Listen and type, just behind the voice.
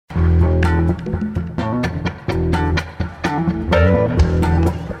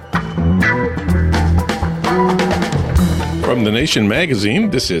the Nation magazine,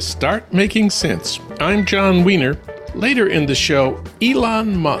 this is Start Making Sense. I'm John Wiener. Later in the show,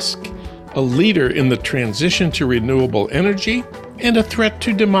 Elon Musk, a leader in the transition to renewable energy and a threat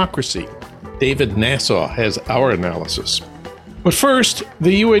to democracy. David Nassau has our analysis. But first,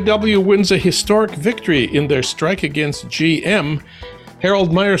 the UAW wins a historic victory in their strike against GM.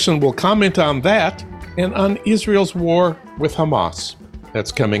 Harold Meyerson will comment on that and on Israel's war with Hamas.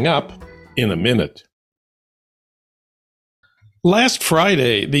 That's coming up in a minute. Last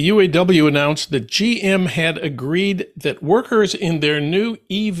Friday, the UAW announced that GM had agreed that workers in their new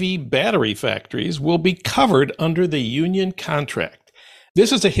EV battery factories will be covered under the union contract.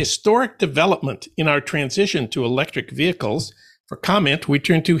 This is a historic development in our transition to electric vehicles. For comment, we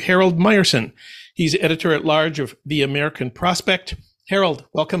turn to Harold Meyerson. He's editor-at-large of The American Prospect. Harold,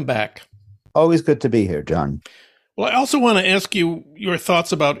 welcome back. Always good to be here, John. Well, I also want to ask you your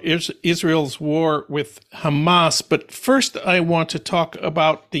thoughts about Israel's war with Hamas, but first I want to talk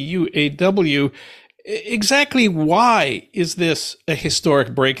about the UAW. Exactly why is this a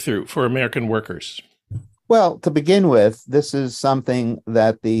historic breakthrough for American workers? Well, to begin with, this is something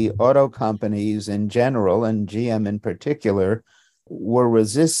that the auto companies in general, and GM in particular, were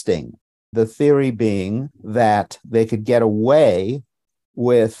resisting. The theory being that they could get away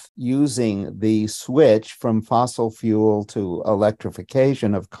with using the switch from fossil fuel to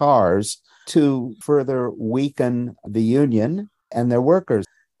electrification of cars to further weaken the union and their workers.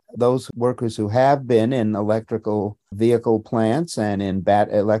 Those workers who have been in electrical vehicle plants and in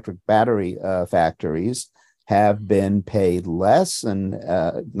electric battery factories have been paid less and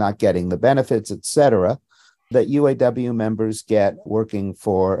not getting the benefits, etc., that UAW members get working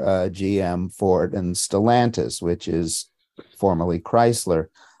for GM, Ford, and Stellantis, which is formerly Chrysler.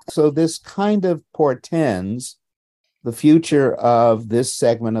 So this kind of portends the future of this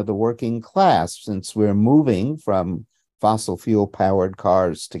segment of the working class, since we're moving from fossil fuel-powered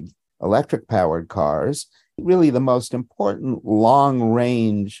cars to electric-powered cars. Really, the most important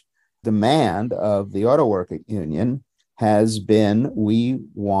long-range demand of the auto worker union has been, we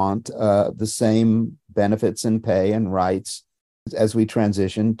want the same benefits and pay and rights as we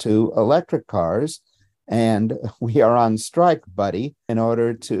transition to electric cars. And we are on strike, buddy, in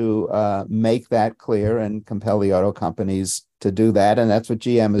order to make that clear and compel the auto companies to do that. And that's what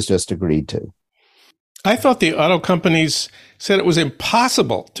GM has just agreed to. I thought the auto companies said it was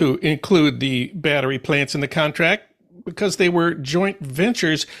impossible to include the battery plants in the contract because they were joint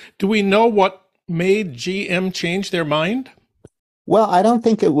ventures. Do we know what made GM change their mind? Well, I don't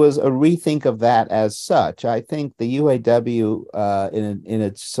think it was a rethink of that as such. I think the UAW, in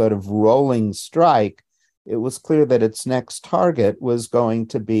its sort of rolling strike, it was clear that its next target was going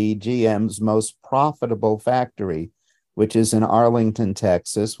to be GM's most profitable factory, which is in Arlington,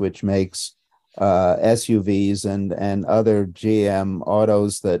 Texas, which makes SUVs and other GM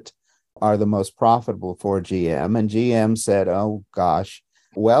autos that are the most profitable for GM. And GM said, "Oh gosh,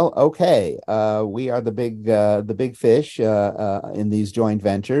 well, okay, we are the big fish in these joint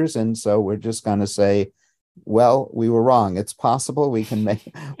ventures, and so we're just going to say, well, we were wrong. It's possible we can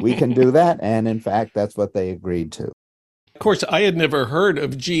do that." And in fact, that's what they agreed to. Of course, I had never heard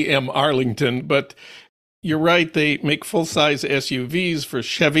of GM Arlington, but you're right. They make full-size SUVs for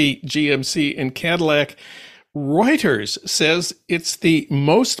Chevy, GMC, and Cadillac. Reuters says it's the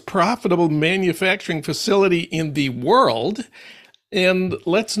most profitable manufacturing facility in the world. And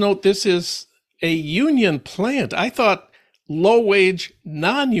let's note, this is a union plant. I thought low-wage,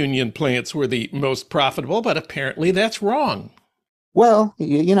 non-union plants were the most profitable, but apparently that's wrong. Well,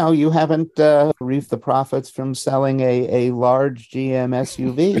 you haven't reaped the profits from selling a large GM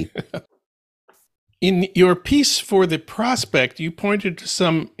SUV. In your piece for The Prospect, you pointed to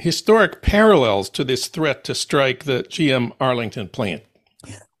some historic parallels to this threat to strike the GM Arlington plant.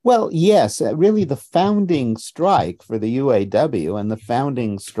 Well, yes, really the founding strike for the UAW and the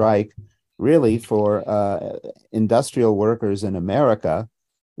founding strike really for industrial workers in America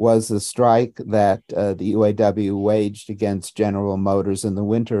was the strike that the UAW waged against General Motors in the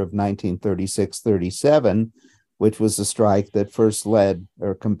winter of 1936-37, which was the strike that first led,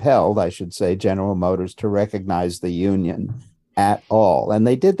 or compelled, I should say, General Motors to recognize the union at all. And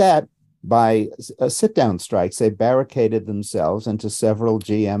they did that by sit-down strikes. They barricaded themselves into several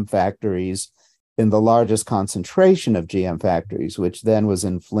GM factories in the largest concentration of GM factories, which then was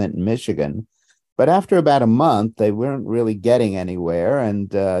in Flint, Michigan. But after about a month, they weren't really getting anywhere. And,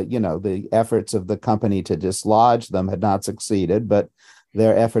 the efforts of the company to dislodge them had not succeeded, but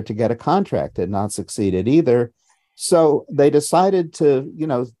their effort to get a contract had not succeeded either. So they decided to,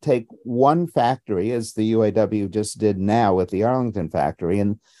 take one factory, as the UAW just did now with the Arlington factory,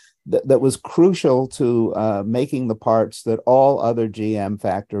 and that was crucial to making the parts that all other GM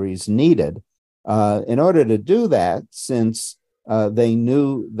factories needed. In order to do that, since they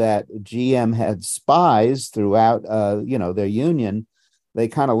knew that GM had spies throughout, their union, they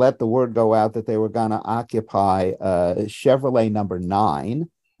kind of let the word go out that they were going to occupy Chevrolet number 9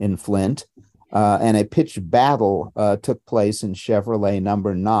 in Flint, and a pitched battle took place in Chevrolet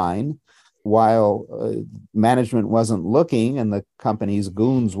number 9 while management wasn't looking and the company's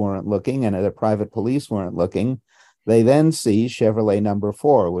goons weren't looking and the private police weren't looking. They then see Chevrolet number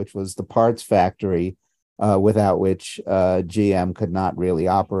 4, which was the parts factory without which GM could not really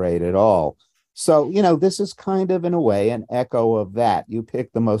operate at all. So, this is kind of, in a way, an echo of that. You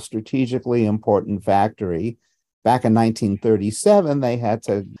pick the most strategically important factory. Back in 1937, they had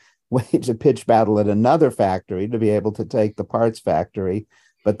to wage a pitch battle at another factory to be able to take the parts factory.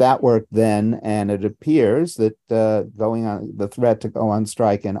 But that worked then, and it appears that the threat to go on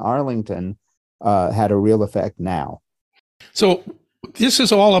strike in Arlington had a real effect now. So this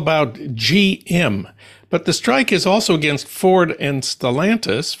is all about GM, but the strike is also against Ford and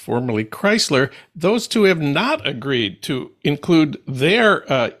Stellantis, formerly Chrysler. Those two have not agreed to include their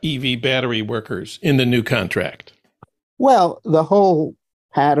EV battery workers in the new contract. Well, the whole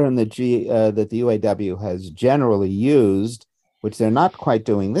pattern that the UAW has generally used, which they're not quite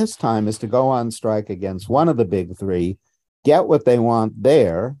doing this time, is to go on strike against one of the big three, get what they want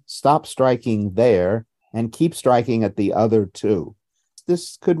there, stop striking there, and keep striking at the other two.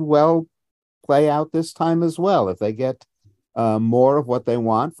 This could well play out this time as well. If they get more of what they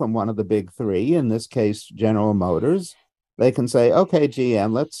want from one of the big three, in this case, General Motors, they can say, okay,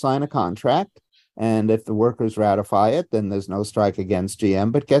 GM, let's sign a contract. And if the workers ratify it, then there's no strike against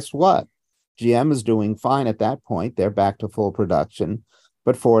GM. But guess what? GM is doing fine at that point. They're back to full production,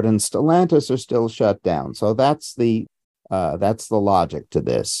 but Ford and Stellantis are still shut down. So that's the logic to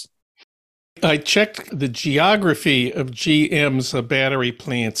this. I checked the geography of GM's battery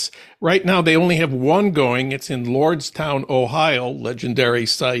plants. Right now, they only have one going. It's in Lordstown, Ohio, legendary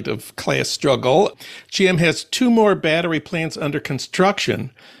site of class struggle. GM has 2 more battery plants under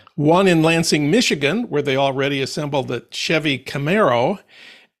construction. One in Lansing, Michigan, where they already assembled the Chevy Camaro,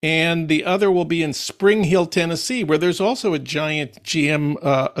 and the other will be in Spring Hill, Tennessee, where there's also a giant GM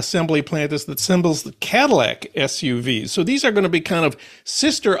assembly plant that assembles the Cadillac SUVs. So these are going to be kind of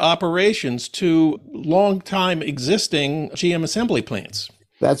sister operations to long-time existing GM assembly plants.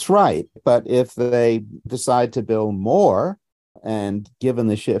 That's right. But if they decide to build more, and given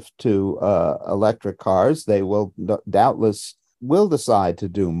the shift to electric cars, they will doubtless decide to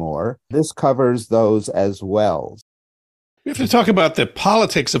do more. This covers those as well. We have to talk about the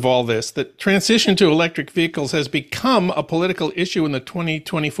politics of all this. The transition to electric vehicles has become a political issue in the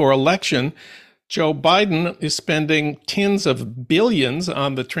 2024 election. Joe Biden is spending tens of billions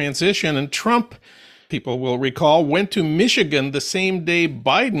on the transition, and Trump, people will recall, went to Michigan the same day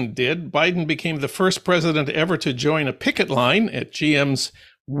Biden did. Biden became the first president ever to join a picket line at GM's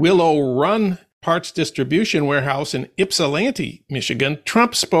Willow Run parts distribution warehouse in Ypsilanti, Michigan.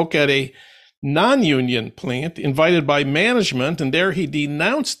 Trump spoke at a non-union plant invited by management, and there he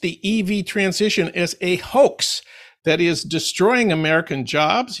denounced the EV transition as a hoax that is destroying American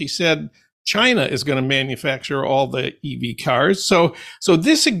jobs. He said China is going to manufacture all the EV cars. So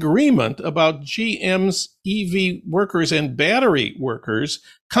this agreement about GM's EV workers and battery workers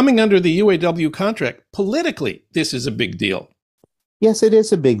coming under the UAW contract, politically, this is a big deal. Yes, it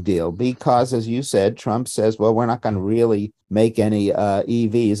is a big deal because, as you said, Trump says, well, we're not going to really make any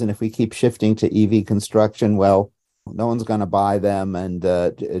EVs. And if we keep shifting to EV construction, well, no one's going to buy them and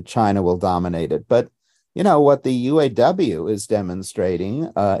China will dominate it. But, what the UAW is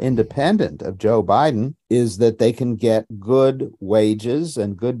demonstrating, independent of Joe Biden, is that they can get good wages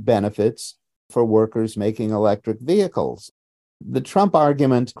and good benefits for workers making electric vehicles. The Trump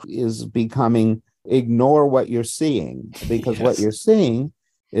argument is becoming ignore what you're seeing, because what you're seeing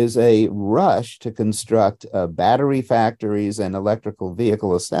is a rush to construct battery factories and electrical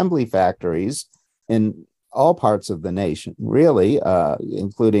vehicle assembly factories in all parts of the nation, really,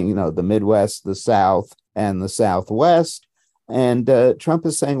 including, the Midwest, the South, and the Southwest. And Trump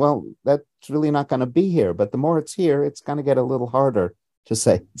is saying, well, that's really not going to be here. But the more it's here, it's going to get a little harder to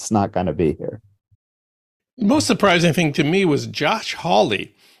say it's not going to be here. The most surprising thing to me was Josh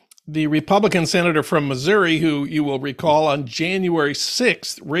Hawley, the Republican senator from Missouri, who you will recall on January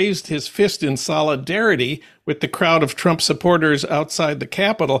 6th raised his fist in solidarity with the crowd of Trump supporters outside the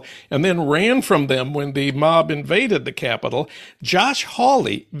Capitol and then ran from them when the mob invaded the Capitol. Josh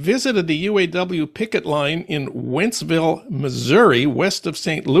Hawley visited the UAW picket line in Wentzville, Missouri, west of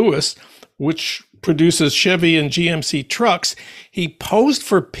St. Louis, which produces Chevy and GMC trucks. He posed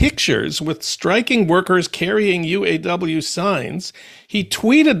for pictures with striking workers carrying UAW signs. He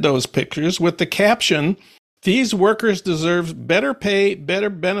tweeted those pictures with the caption, "These workers deserve better pay, better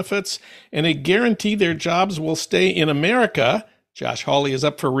benefits, and a guarantee their jobs will stay in America." Josh Hawley is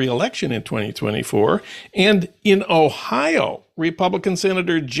up for re-election in 2024. And in Ohio, Republican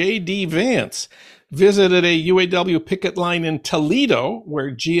Senator J.D. Vance visited a UAW picket line in Toledo,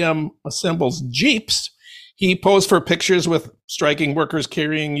 where GM assembles Jeeps. He posed for pictures with striking workers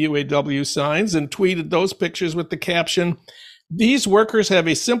carrying UAW signs and tweeted those pictures with the caption, "These workers have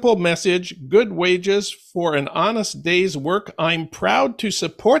a simple message, good wages for an honest day's work. I'm proud to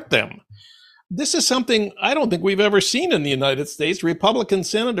support them." This is something I don't think we've ever seen in the United States. Republican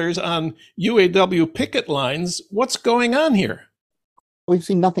senators on UAW picket lines. What's going on here? We've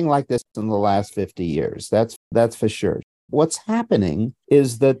seen nothing like this in the last 50 years. That's for sure. What's happening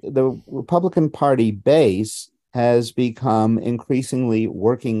is that the Republican Party base has become increasingly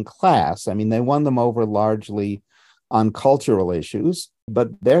working class. I mean, they won them over largely on cultural issues, but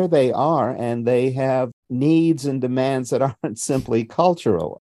there they are, and they have needs and demands that aren't simply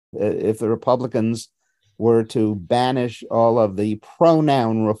cultural. If the Republicans were to banish all of the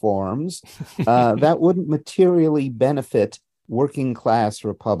pronoun reforms, that wouldn't materially benefit working class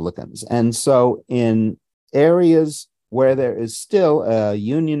Republicans. And so in areas where there is still a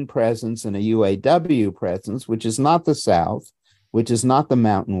union presence and a UAW presence, which is not the South, which is not the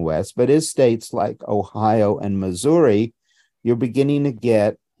Mountain West, but is states like Ohio and Missouri, you're beginning to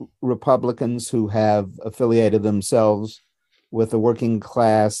get Republicans who have affiliated themselves with the working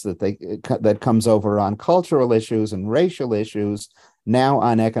class that comes over on cultural issues and racial issues, now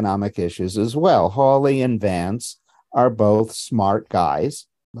on economic issues as well. Hawley and Vance are both smart guys.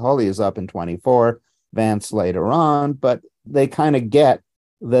 Hawley is up in 24, Vance later on, but they kind of get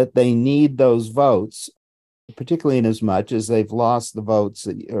that they need those votes, particularly in as much as they've lost the votes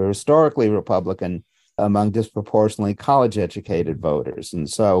that are historically Republican among disproportionately college-educated voters. And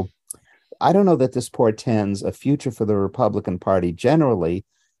so I don't know that this portends a future for the Republican Party generally,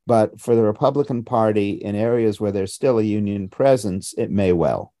 but for the Republican Party in areas where there's still a union presence, it may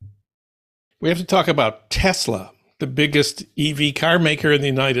well. We have to talk about Tesla. The biggest EV car maker in the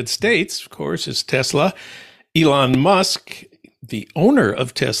United States, of course, is Tesla. Elon Musk, the owner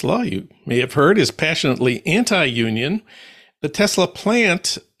of Tesla, you may have heard, is passionately anti-union. The Tesla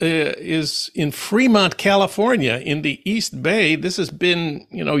plant is in Fremont, California, in the East Bay. This has been,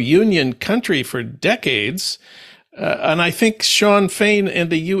 union country for decades. And I think Sean Fain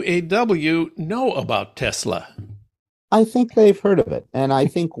and the UAW know about Tesla. I think they've heard of it. And I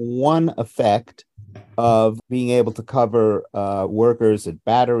think one effect of being able to cover workers at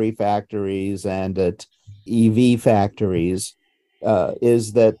battery factories and at EV factories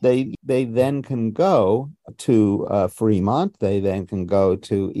is that they then can go to Fremont. They then can go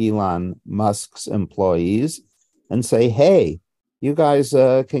to Elon Musk's employees and say, hey, you guys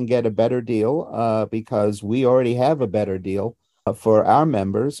can get a better deal because we already have a better deal for our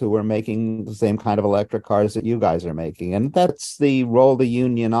members who are making the same kind of electric cars that you guys are making. And that's the roll the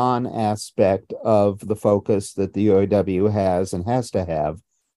union on aspect of the focus that the UAW has and has to have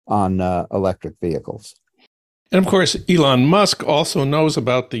on electric vehicles. And of course, Elon Musk also knows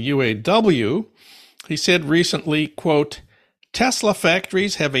about the UAW. He said recently, quote, "Tesla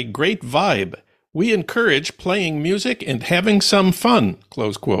factories have a great vibe. We encourage playing music and having some fun,"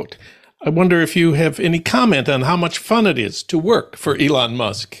 close quote. I wonder if you have any comment on how much fun it is to work for Elon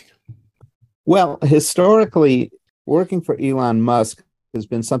Musk. Well, historically, working for Elon Musk has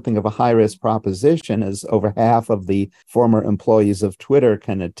been something of a high-risk proposition, as over half of the former employees of Twitter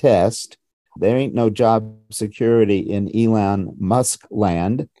can attest. There ain't no job security in Elon Musk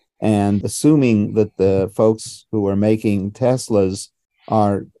land. And assuming that the folks who are making Teslas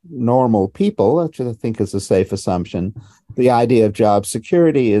are normal people, which I think is a safe assumption, the idea of job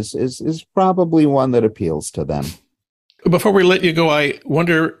security is probably one that appeals to them. Before we let you go, I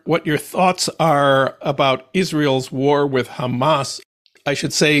wonder what your thoughts are about Israel's war with Hamas. I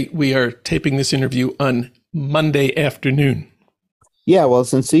should say we are taping this interview on Monday afternoon. Yeah, well,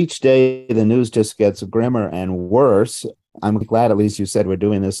 since each day the news just gets grimmer and worse, I'm glad at least you said we're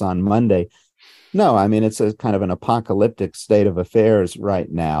doing this on Monday. No, I mean, it's a kind of an apocalyptic state of affairs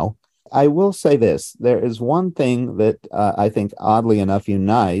right now. I will say this. There is one thing that I think oddly enough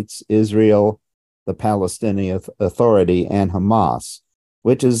unites Israel, the Palestinian Authority, and Hamas,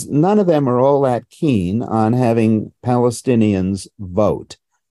 which is none of them are all that keen on having Palestinians vote.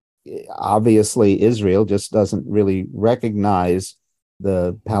 Obviously, Israel just doesn't really recognize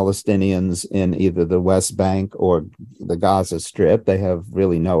the Palestinians in either the West Bank or the Gaza Strip. They have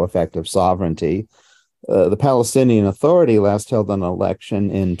really no effective sovereignty. The Palestinian Authority last held an election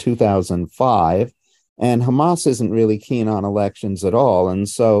in 2005, and Hamas isn't really keen on elections at all. And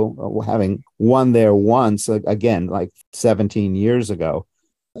so having won there once, again, like 17 years ago,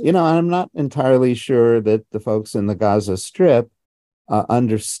 I'm not entirely sure that the folks in the Gaza Strip,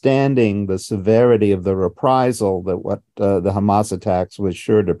 understanding the severity of the reprisal that what the Hamas attacks was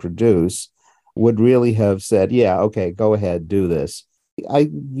sure to produce, would really have said, yeah, okay, go ahead, do this. I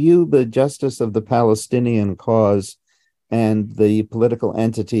view the justice of the Palestinian cause and the political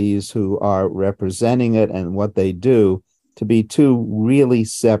entities who are representing it and what they do to be two really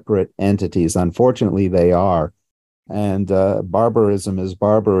separate entities. Unfortunately, they are. And barbarism is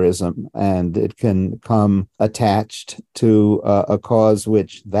barbarism, and it can come attached to a cause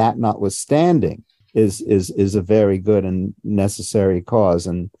which, that notwithstanding, is a very good and necessary cause.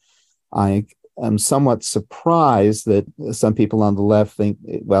 And I'm somewhat surprised that some people on the left think,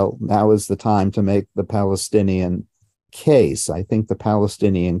 well, now is the time to make the Palestinian case. I think the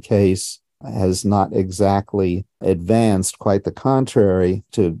Palestinian case has not exactly advanced, quite the contrary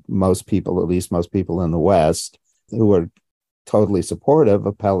to most people, at least most people in the West, who are totally supportive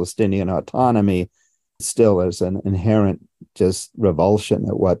of Palestinian autonomy. Still, there's an inherent just revulsion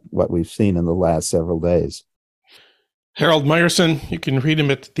at what we've seen in the last several days. Harold Meyerson, you can read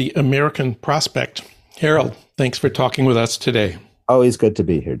him at The American Prospect. Harold, thanks for talking with us today. Always good to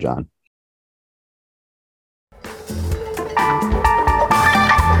be here, John.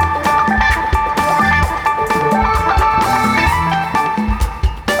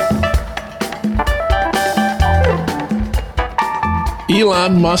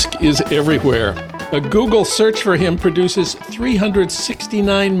 Elon Musk is everywhere. A Google search for him produces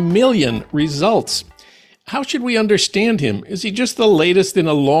 369 million results. How should we understand him? Is he just the latest in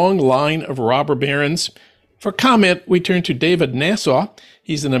a long line of robber barons? For comment, we turn to David Nassau.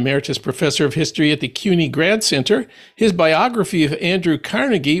 He's an emeritus professor of history at the CUNY Grad Center. His biography of Andrew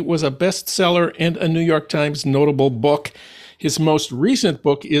Carnegie was a bestseller and a New York Times notable book. His most recent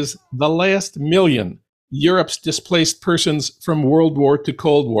book is The Last Million: Europe's Displaced Persons from World War to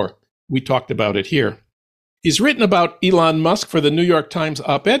Cold War. We talked about it here. He's written about Elon Musk for the New York Times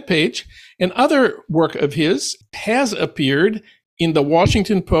op-ed page, and other work of his has appeared in the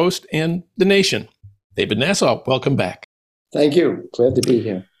Washington Post and The Nation. David Nassau, welcome back. Thank you. Glad to be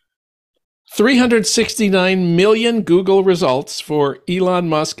here. 369 million Google results for Elon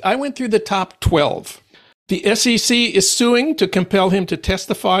Musk. I went through the top 12. The SEC is suing to compel him to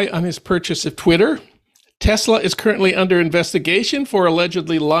testify on his purchase of Twitter. Tesla is currently under investigation for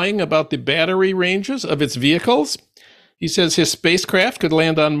allegedly lying about the battery ranges of its vehicles. He says his spacecraft could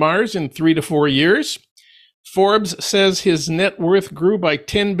land on Mars in 3 to 4 years. Forbes says his net worth grew by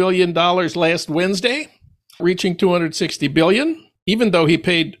 $10 billion last Wednesday, reaching $260 billion, even though he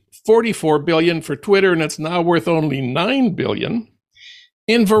paid $44 billion for Twitter and it's now worth only $9 billion.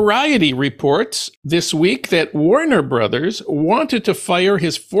 In Variety reports this week that Warner Brothers wanted to fire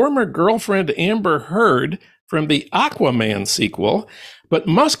his former girlfriend Amber Heard from the Aquaman sequel, but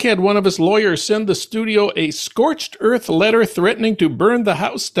Musk had one of his lawyers send the studio a scorched earth letter threatening to burn the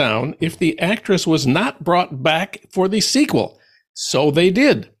house down if the actress was not brought back for the sequel. So they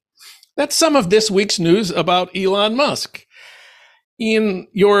did. That's some of this week's news about Elon Musk. In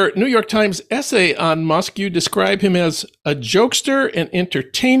your New York Times essay on Musk, you describe him as a jokester, an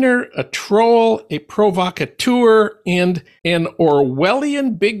entertainer, a troll, a provocateur, and an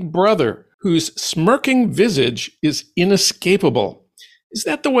Orwellian big brother whose smirking visage is inescapable. Is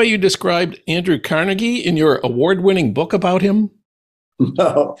that the way you described Andrew Carnegie in your award-winning book about him?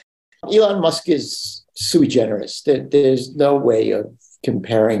 No. Elon Musk is sui generis. There's no way of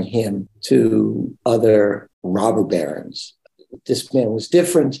comparing him to other robber barons. This man was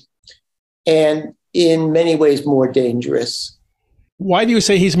different and in many ways more dangerous. Why do you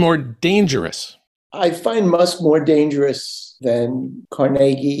say he's more dangerous? I find Musk more dangerous than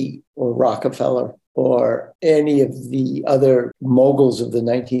Carnegie or Rockefeller or any of the other moguls of the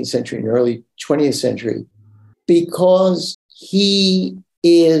 19th century and early 20th century, because he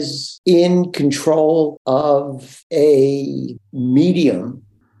is in control of a medium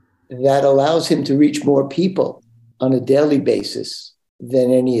that allows him to reach more people on a daily basis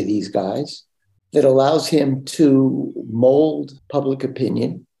than any of these guys, that allows him to mold public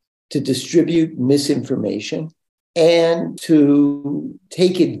opinion, to distribute misinformation, and to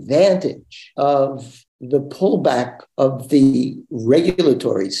take advantage of the pullback of the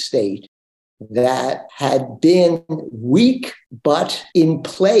regulatory state that had been weak but in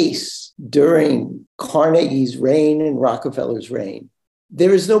place during Carnegie's reign and Rockefeller's reign.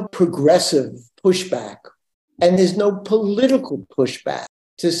 there is no progressive pushback and there's no political pushback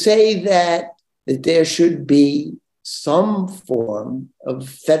to say that there should be some form of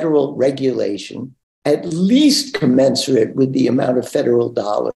federal regulation, at least commensurate with the amount of federal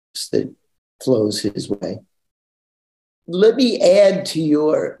dollars that flows his way. Let me add to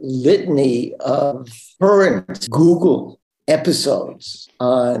your litany of current Google episodes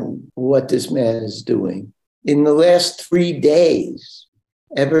on what this man is doing. In the last 3 days,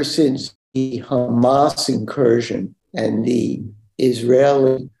 ever since the Hamas incursion and the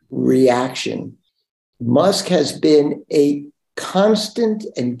Israeli reaction, Musk has been a constant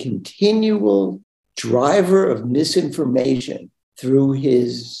and continual driver of misinformation through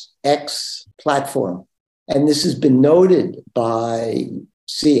his X platform. And this has been noted by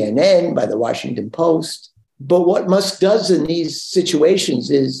CNN, by the Washington Post. But what Musk does in these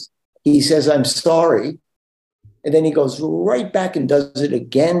situations is he says, I'm sorry. And then he goes right back and does it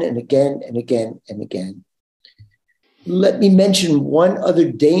again and again and again and again. Let me mention one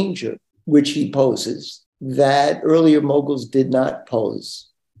other danger which he poses that earlier moguls did not pose.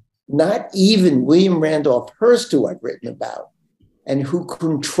 Not even William Randolph Hearst, who I've written about, and who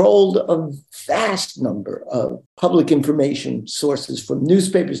controlled a vast number of public information sources, from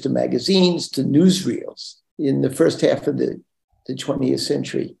newspapers to magazines to newsreels in the first half of the 20th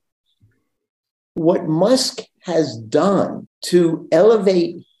century. What Musk has done to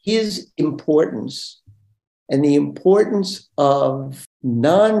elevate his importance and the importance of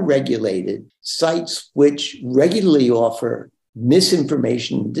non-regulated sites which regularly offer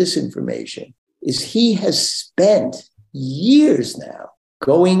misinformation and disinformation is he has spent years now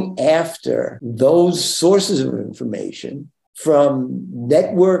going after those sources of information, from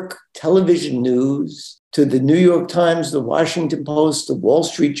network television news to the New York Times, the Washington Post, the Wall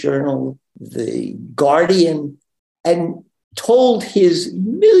Street Journal, the Guardian, and told his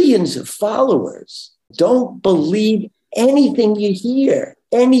millions of followers, don't believe anything you hear,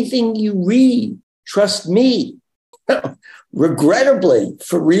 anything you read. Trust me. Regrettably,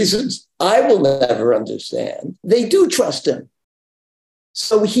 for reasons I will never understand, they do trust him.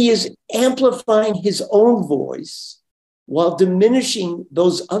 So he is amplifying his own voice while diminishing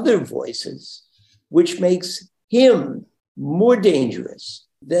those other voices, which makes him more dangerous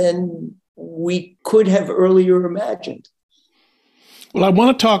than we could have earlier imagined. Well, I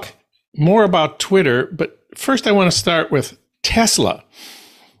want to talk more about Twitter, but first I want to start with Tesla.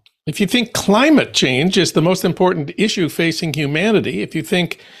 If you think climate change is the most important issue facing humanity, if you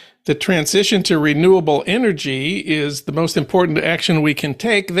think the transition to renewable energy is the most important action we can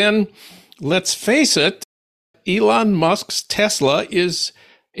take, then let's face it, Elon Musk's Tesla is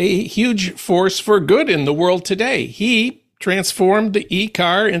a huge force for good in the world today. He transformed the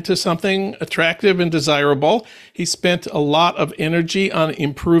e-car into something attractive and desirable. He spent a lot of energy on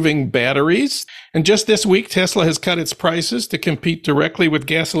improving batteries. And just this week, Tesla has cut its prices to compete directly with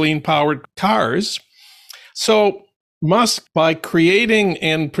gasoline-powered cars. So Musk, by creating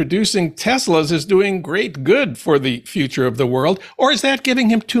and producing Teslas, is doing great good for the future of the world. Or is that giving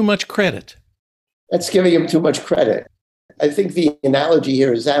him too much credit? That's giving him too much credit. I think the analogy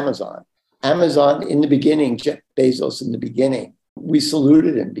here is Amazon. Amazon in the beginning, Jeff Bezos in the beginning, we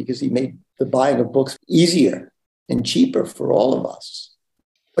saluted him because he made the buying of books easier and cheaper for all of us.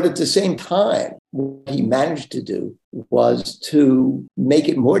 But at the same time, what he managed to do was to make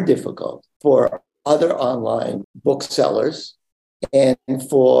it more difficult for other online booksellers and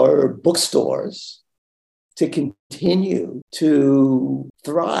for bookstores to continue to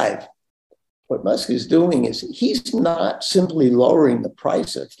thrive. What Musk is doing is he's not simply lowering the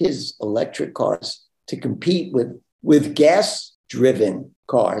price of his electric cars to compete with gas-driven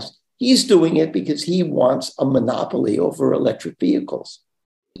cars. He's doing it because he wants a monopoly over electric vehicles.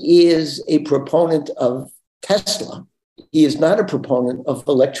 He is a proponent of Tesla. He is not a proponent of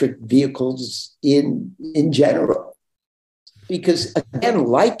electric vehicles in general. Because again,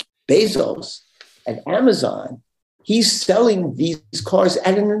 like Bezos and Amazon, he's selling these cars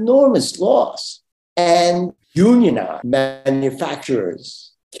at an enormous loss. And unionized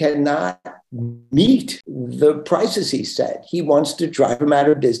manufacturers cannot meet the prices he set. He wants to drive them out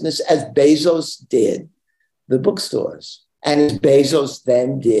of business, as Bezos did the bookstores. And as Bezos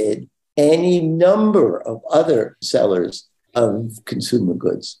then did any number of other sellers of consumer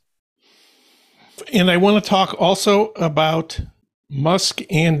goods. And I want to talk also about Musk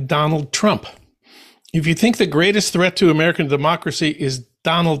and Donald Trump. If you think the greatest threat to American democracy is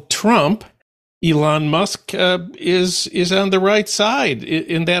Donald Trump, Elon Musk is on the right side.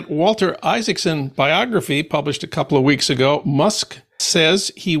 In that Walter Isaacson biography published a couple of weeks ago, Musk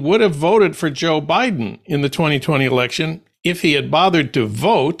says he would have voted for Joe Biden in the 2020 election if he had bothered to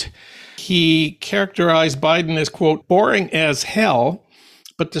vote. He characterized Biden as, quote, boring as hell,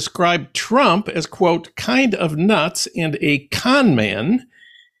 but described Trump as, quote, kind of nuts and a con man.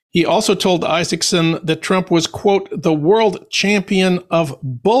 He also told Isaacson that Trump was, quote, the world champion of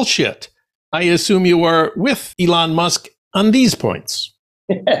bullshit. I assume you are with Elon Musk on these points.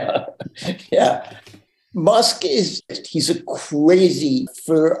 Yeah. Yeah. Musk he's a crazy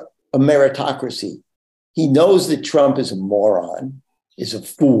for a meritocracy. He knows that Trump is a moron, is a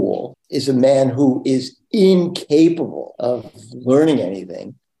fool, is a man who is incapable of learning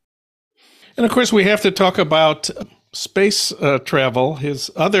anything. And of course, we have to talk about space travel, his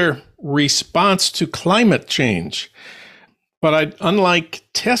other response to climate change. But unlike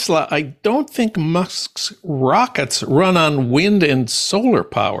Tesla, I don't think Musk's rockets run on wind and solar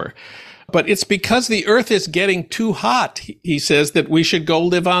power. But it's because the Earth is getting too hot, he says, that we should go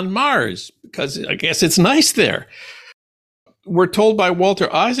live on Mars, because I guess it's nice there. We're told by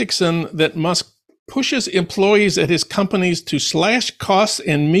Walter Isaacson that Musk pushes employees at his companies to slash costs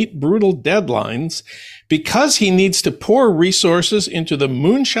and meet brutal deadlines because he needs to pour resources into the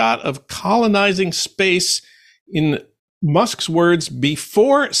moonshot of colonizing space, in Musk's words,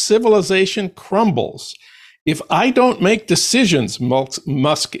 before civilization crumbles. If I don't make decisions,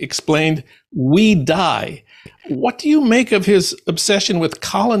 Musk explained, we die. What do you make of his obsession with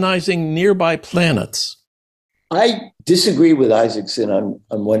colonizing nearby planets? I disagree with Isaacson on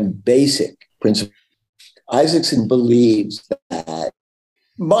one basic principle. Isaacson believes that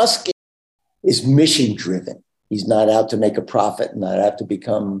Musk is mission driven. He's not out to make a profit, not out to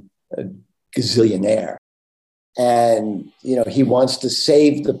become a gazillionaire. And, he wants to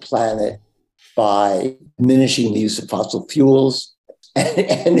save the planet by diminishing the use of fossil fuels.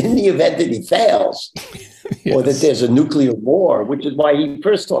 And in the event that he fails, yes, or that there's a nuclear war, which is why he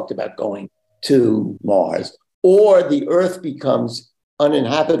first talked about going to Mars, or the Earth becomes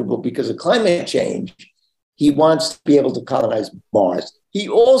uninhabitable because of climate change, he wants to be able to colonize Mars. He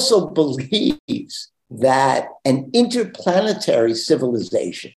also believes that an interplanetary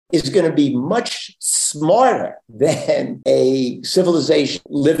civilization is going to be much smarter than a civilization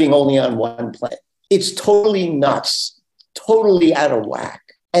living only on one planet. It's totally nuts, totally out of whack.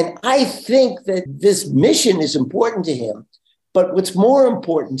 And I think that this mission is important to him, but what's more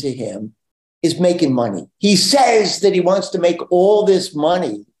important to him is making money. He says that he wants to make all this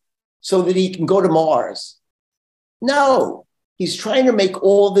money so that he can go to Mars. No, he's trying to make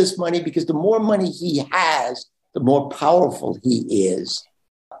all this money because the more money he has, the more powerful he is,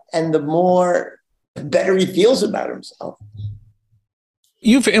 and the better he feels about himself.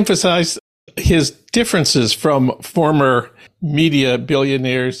 You've emphasized his differences from former media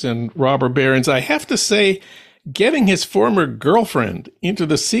billionaires and robber barons. I have to say, getting his former girlfriend into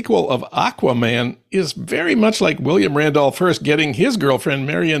the sequel of Aquaman is very much like William Randolph Hearst getting his girlfriend,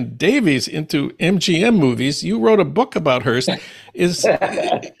 Marion Davies, into MGM movies. You wrote a book about Hearst. Is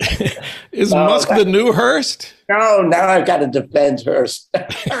Musk the new Hearst? No, now I've got to defend Hearst.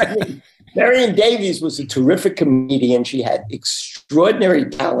 I mean, Marion Davies was a terrific comedian. She had extraordinary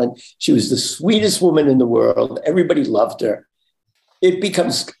talent. She was the sweetest woman in the world. Everybody loved her. It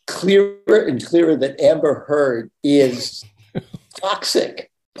becomes clearer and clearer that Amber Heard is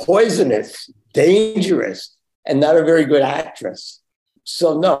toxic, poisonous, dangerous, and not a very good actress.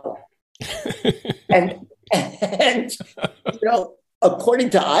 So no. and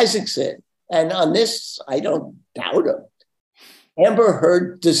according to Isaacson, and on this, I don't doubt him, Amber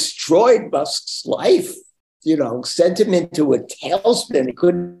Heard destroyed Musk's life, sent him into a tailspin he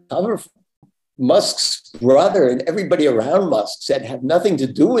couldn't cover from. Musk's brother and everybody around Musk said have nothing to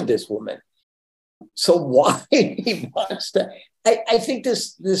do with this woman. So why he wants to? I think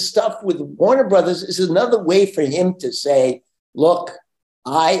this stuff with Warner Brothers is another way for him to say, look,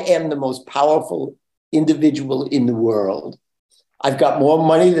 I am the most powerful individual in the world. I've got more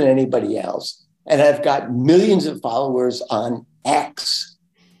money than anybody else. And I've got millions of followers on X.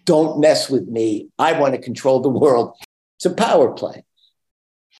 Don't mess with me. I want to control the world. It's a power play.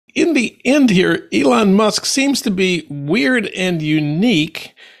 In the end here, Elon Musk seems to be weird and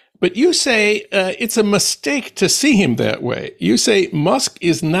unique, but you say it's a mistake to see him that way. You say Musk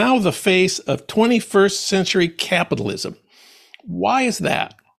is now the face of 21st century capitalism. Why is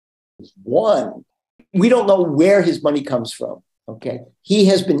that? One, we don't know where his money comes from, okay? He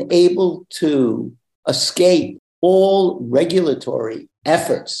has been able to escape all regulatory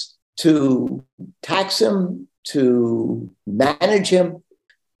efforts to tax him, to manage him.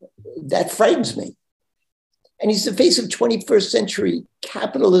 That frightens me. And he's the face of 21st century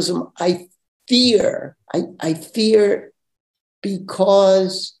capitalism. I fear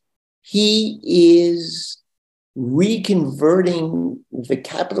because he is reconverting the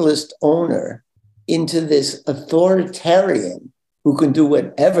capitalist owner into this authoritarian who can do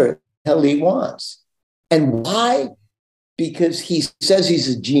whatever the hell he wants. And why? Because he says he's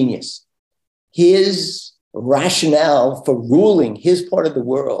a genius. His rationale for ruling his part of the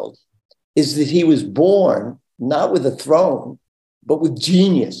world is that he was born not with a throne, but with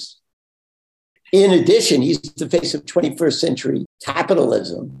genius. In addition, he's the face of 21st century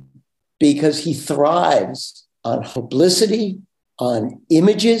capitalism because he thrives on publicity, on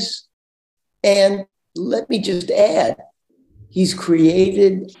images. And let me just add, he's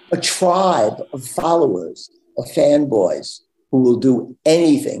created a tribe of followers, of fanboys, who will do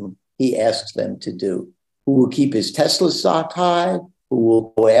anything he asks them to do, who will keep his Tesla stock high, who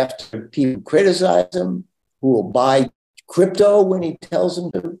will go after people who criticize him, who will buy crypto when he tells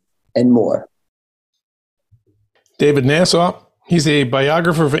them to, and more. David Nasaw, he's a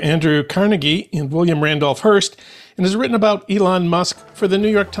biographer of Andrew Carnegie and William Randolph Hearst, and has written about Elon Musk for the New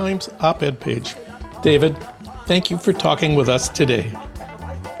York Times op-ed page. David, thank you for talking with us today.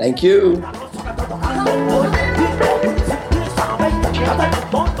 Thank you.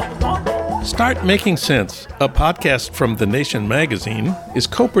 Start Making Sense, a podcast from The Nation magazine, is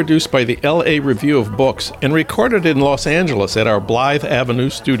co-produced by the LA Review of Books and recorded in Los Angeles at our Blythe Avenue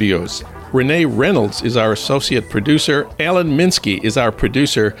studios. Renee Reynolds is our associate producer. Alan Minsky is our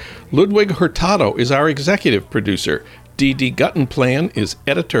producer. Ludwig Hurtado is our executive producer. D.D. Guttenplan is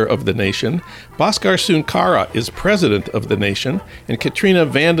editor of The Nation. Bhaskar Sunkara is president of The Nation. And Katrina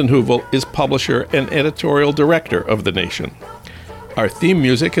vanden Heuvel is publisher and editorial director of The Nation. Our theme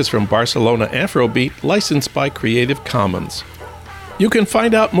music is from Barcelona Afrobeat, licensed by Creative Commons. You can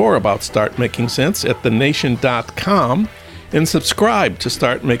find out more about Start Making Sense at thenation.com and subscribe to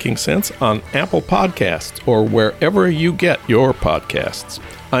Start Making Sense on Apple Podcasts or wherever you get your podcasts.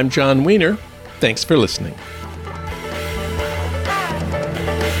 I'm John Wiener. Thanks for listening.